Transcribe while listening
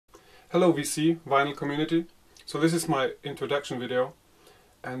Hello VC, vinyl community. So this is my introduction video,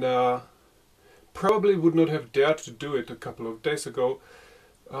 and probably would not have dared to do it a couple of days ago,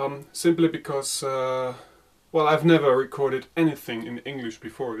 simply because, well, I've never recorded anything in English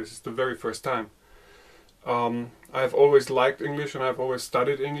before. This is the very first time. I've always liked English and I've always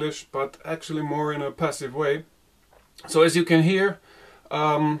studied English, but actually more in a passive way. So as you can hear,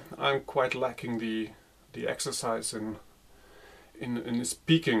 I'm quite lacking the exercise in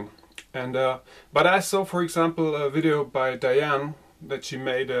speaking. And but I saw, for example, a video by Diane that she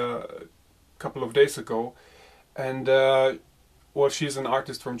made a couple of days ago, and well, she's an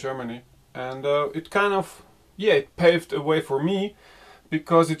artist from Germany, and it kind of, yeah, it paved a way for me,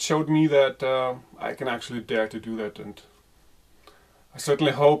 because it showed me that I can actually dare to do that, and I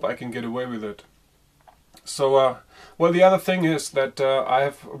certainly hope I can get away with it. So, well, the other thing is that I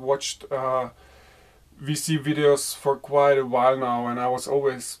have watched VC videos for quite a while now, and I was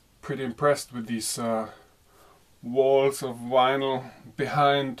always pretty impressed with these walls of vinyl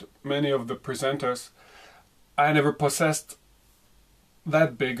behind many of the presenters. I never possessed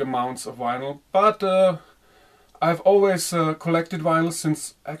that big amounts of vinyl, but I've always collected vinyl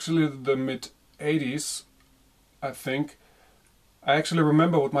since actually the mid-80s, I think. I actually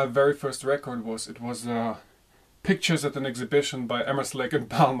remember what my very first record was. It was Pictures at an Exhibition by Emerslake and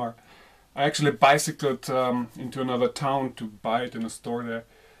Palmer. I actually bicycled into another town to buy it in a store there.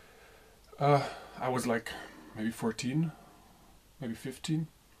 I was like maybe 14, maybe 15.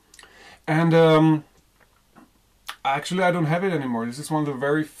 And actually I don't have it anymore. This is one of the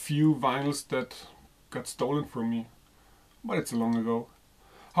very few vinyls that got stolen from me. But it's long ago.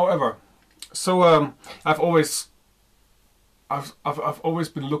 However, so I've always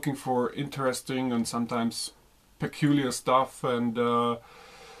been looking for interesting and sometimes peculiar stuff, and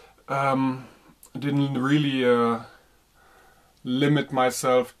didn't really limit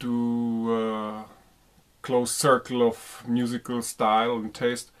myself to a close circle of musical style and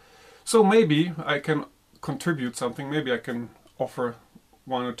taste. So maybe I can contribute something, maybe I can offer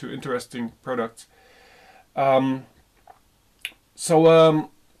one or two interesting products. So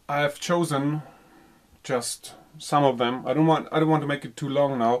I have chosen just some of them. I don't want to make it too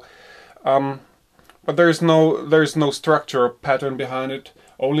long now. But there is no structure or pattern behind it.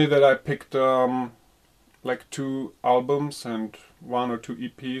 Only that I picked like 2 albums and 1 or 2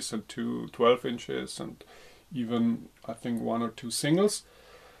 EPs and 2 12 inches and even I think 1 or 2 singles.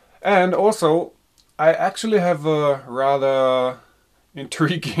 And also I actually have a rather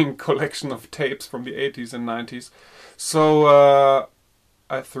intriguing collection of tapes from the 80s and 90s. So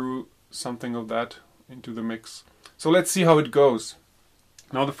I threw something of that into the mix. So let's see how it goes.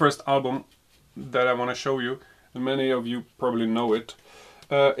 Now the first album that I want to show you, and many of you probably know it,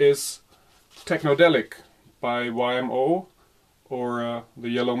 is Technodelic by YMO, or the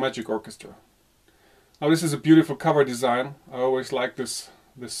Yellow Magic Orchestra. Now this is a beautiful cover design. I always like this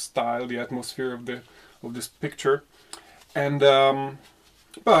style, the atmosphere of this picture, and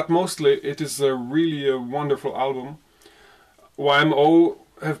but mostly it is really a wonderful album. YMO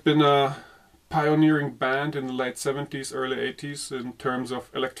have been a pioneering band in the late 70s, early 80s in terms of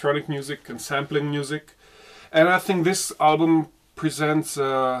electronic music and sampling music, and I think this album presents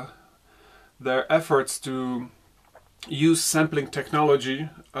their efforts to use sampling technology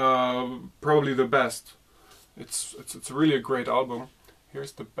probably the best. It's really a great album.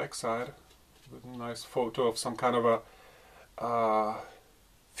 Here's the backside with a nice photo of some kind of a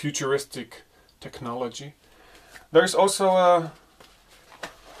futuristic technology. There's also a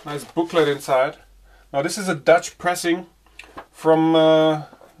nice booklet inside. Now this is a Dutch pressing from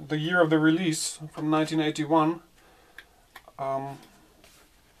the year of the release, from 1981.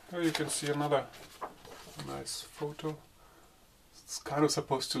 Here you can see another nice photo. It's kind of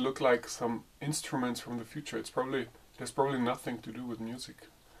supposed to look like some instruments from the future. There's probably nothing to do with music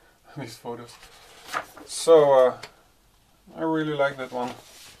in these photos. So I really like that one.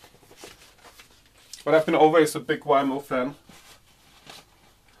 But I've been always a big YMO fan.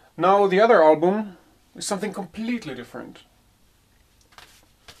 Now the other album is something completely different.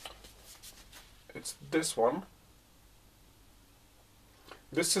 It's this one.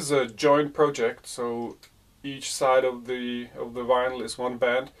 This is a joint project, so each side of the vinyl is one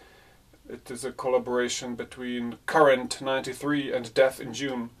band. It is a collaboration between Current 93 and Death in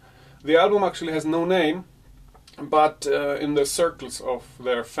June. The album actually has no name, but in the circles of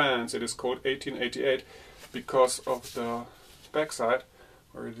their fans it is called 1888 because of the backside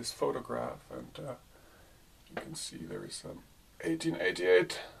where it is photographed, and you can see there is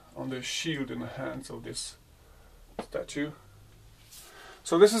 1888 on the shield in the hands of this statue.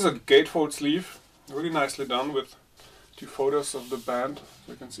 So this is a gatefold sleeve, really nicely done with two photos of the band,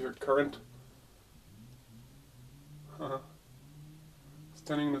 so you can see her current.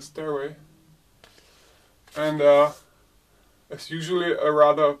 Standing in the stairway. And it's usually a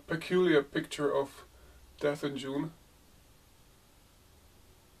rather peculiar picture of death in June.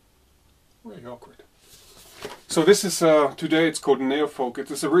 Very awkward. So this is, today it's called neo-folk.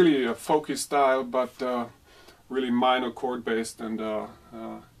 It is a really folky style, but really minor chord based, and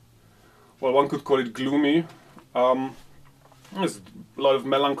well, one could call it gloomy. There's a lot of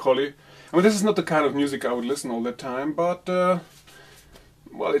melancholy. I mean, this is not the kind of music I would listen all the time, but well,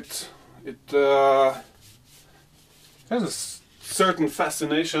 it has a certain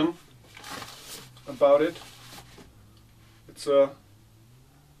fascination about it. It's a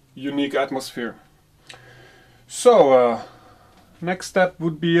unique atmosphere. So next step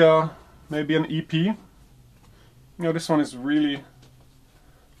would be maybe an EP. You know, this one is really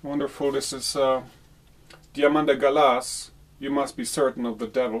wonderful. This is Diamanda Galas, You Must Be Certain of the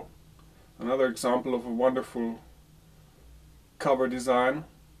Devil. Another example of a wonderful cover design.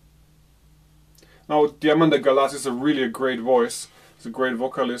 Now, Diamanda Galas is really a great voice. It's a great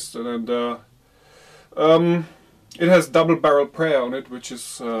vocalist, and it has double barrel prayer on it, which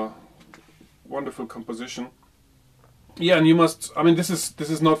is wonderful composition. Yeah, and you must. I mean, this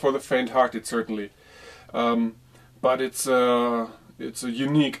is not for the faint-hearted, certainly, but it's a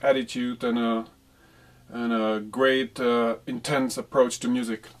unique attitude and a great intense approach to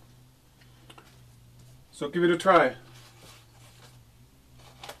music. So give it a try.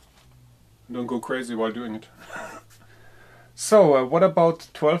 Don't go crazy while doing it. So, what about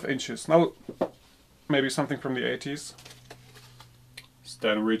 12 inches? Now, maybe something from the 80s.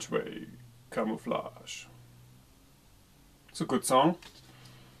 Ridgeway, Camouflage. It's a good song.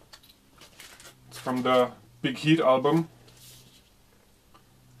 It's from the Big Heat album,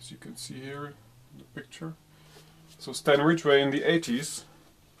 as you can see here in the picture. So Ridgeway in the 80s.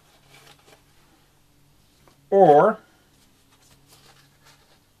 Or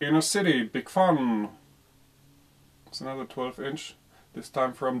Inner City, Big Fun. It's another 12-inch, this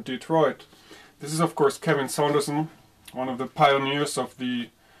time from Detroit. This is of course Kevin Saunderson, one of the pioneers of the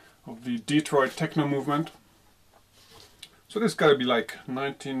Detroit techno movement. So this gotta be like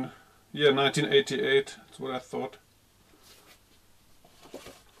 1988. That's what I thought.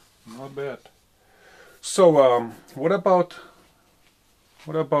 Not bad. So what about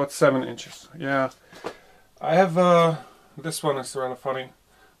 7 inches? Yeah, I have this one is rather funny.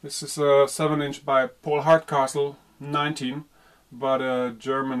 This is a 7-inch by Paul Hardcastle, 19, but a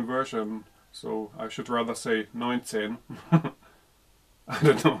German version, so I should rather say 19. I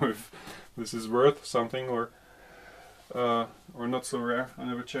don't know if this is worth something or not so rare. I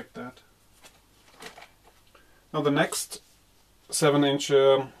never checked that. Now the next 7-inch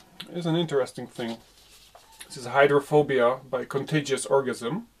is an interesting thing. This is Hydrophobia by Contagious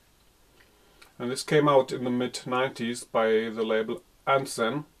Orgasm, and this came out in the mid-90s by the label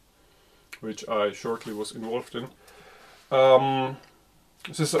Zen, which I shortly was involved in.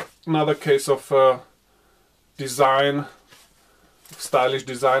 This is another case of design, stylish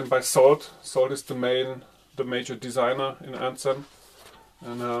design by Salt. Salt is the major designer in Zen,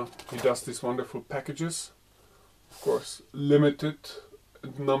 and he does these wonderful packages, of course limited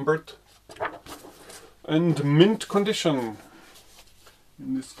and numbered, and mint condition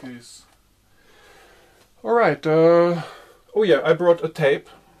in this case. Alright, oh yeah, I brought a tape.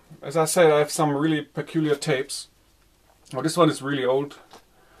 As I said, I have some really peculiar tapes. Oh, this one is really old.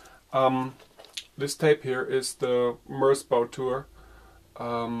 This tape here is the Merzbow tour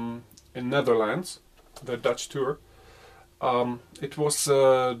in Netherlands, the Dutch tour. It was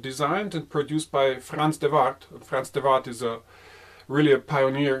designed and produced by Frans de Waard. Frans de Waard is really a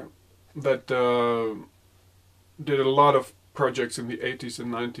pioneer that did a lot of projects in the 80s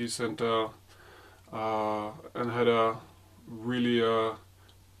and 90s, and had a really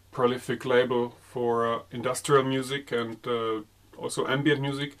prolific label for industrial music and also ambient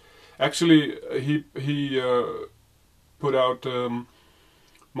music. Actually, he put out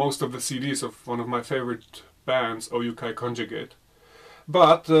most of the CDs of one of my favorite bands, Oyukai Conjugate.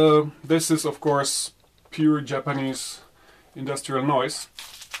 But this is of course pure Japanese industrial noise.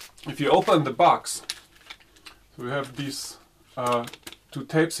 If you open the box, so we have these two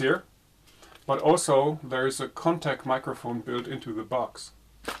tapes here, but also there is a contact microphone built into the box.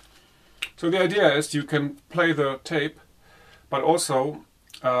 So the idea is you can play the tape, but also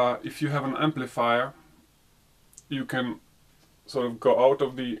if you have an amplifier, you can sort of go out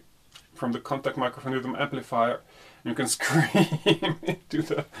of from the contact microphone with an amplifier, and you can scream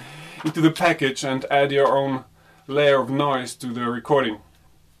into the package and add your own layer of noise to the recording.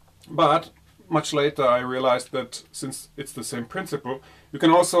 But much later I realized that since it's the same principle, you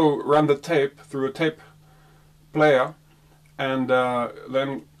can also run the tape through a tape player and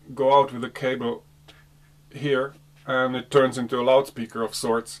then go out with a cable here and it turns into a loudspeaker of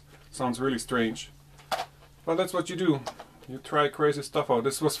sorts. Sounds really strange. But that's what you do. You try crazy stuff out.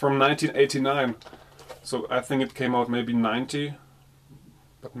 This was from 1989, so I think it came out maybe 90,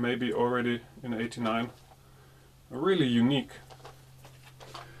 but maybe already in 89. Really unique.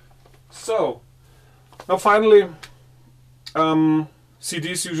 So, now finally,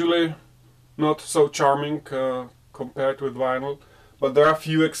 CDs usually not so charming compared with vinyl, but there are a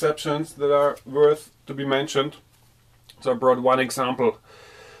few exceptions that are worth to be mentioned. So I brought one example.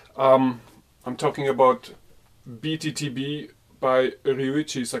 I'm talking about BTTB by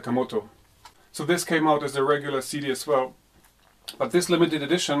Ryuichi Sakamoto. So this came out as a regular CD as well, but this limited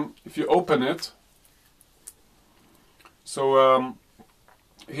edition, if you open it, so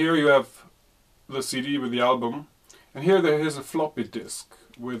here you have the CD with the album, and here there is a floppy disk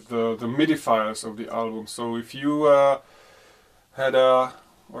with the MIDI files of the album. So if you had a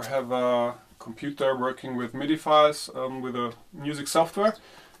or have a computer working with MIDI files with a music software,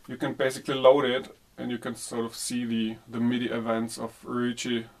 you can basically load it and you can sort of see the MIDI events of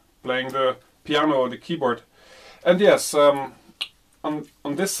Ryuichi playing the piano or the keyboard. And yes, on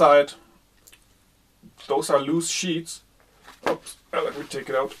this side, those are loose sheets. Oops, let me take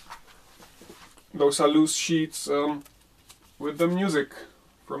it out. Those are loose sheets with the music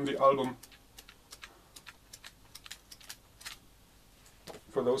from the album.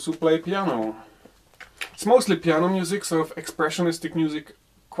 For those who play piano. It's mostly piano music, sort of expressionistic music,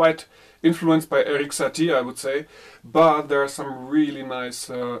 quite influenced by Erik Satie, I would say, but there are some really nice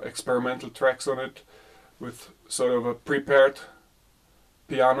experimental tracks on it with sort of a prepared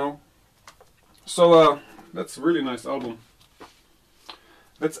piano. So that's a really nice album.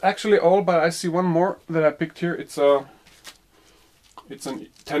 That's actually all, but I see one more that I picked here. It's a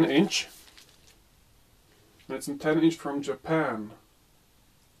 10-inch. And it's a 10-inch from Japan.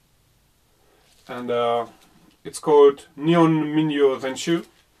 And it's called Nihon Minyo Zen-Shû.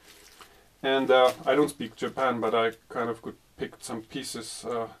 And I don't speak Japan, but I kind of could pick some pieces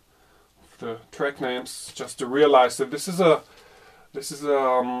of the track names just to realize that this is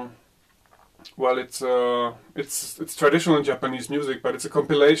well, it's traditional Japanese music, but it's a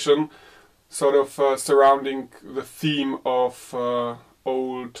compilation sort of surrounding the theme of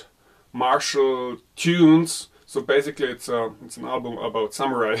old martial tunes. So basically it's an album about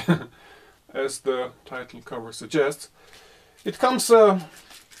samurai, as the title cover suggests. It comes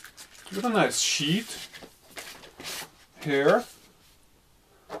with a nice sheet here,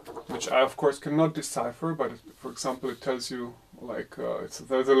 which I of course cannot decipher, but for example it tells you, like,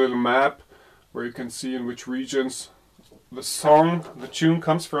 there's a little map where you can see in which regions the tune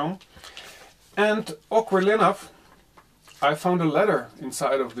comes from. And awkwardly enough, I found a letter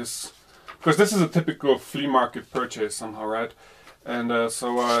inside of this, because this is a typical flea market purchase somehow, right? And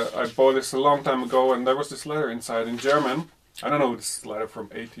so I bought this a long time ago, and there was this letter inside in German. I don't know, this is a letter from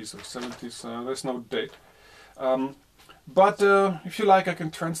 80s or 70s, there's no date. But if you like, I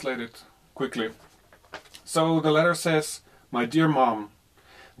can translate it quickly. So the letter says, "My dear mom,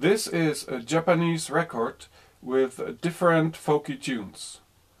 this is a Japanese record with different folky tunes.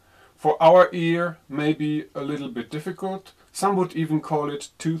 For our ear, maybe a little bit difficult. Some would even call it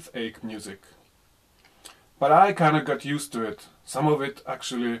toothache music. But I kinda got used to it. Some of it,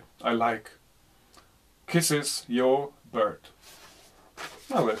 actually, I like. Kisses, yo, bird."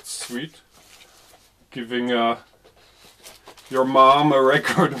 Well, that's sweet. Giving your mom a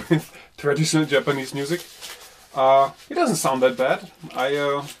record with traditional Japanese music. It doesn't sound that bad. I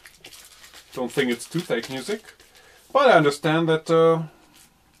don't think it's toothache music, but I understand that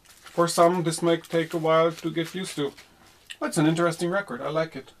for some this might take a while to get used to. But it's an interesting record. I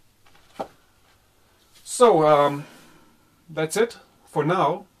like it. So that's it for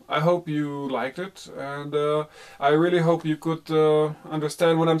now. I hope you liked it, and I really hope you could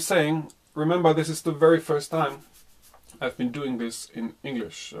understand what I'm saying. Remember, this is the very first time I've been doing this in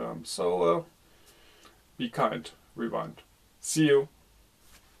English, so be kind, rewind. See you.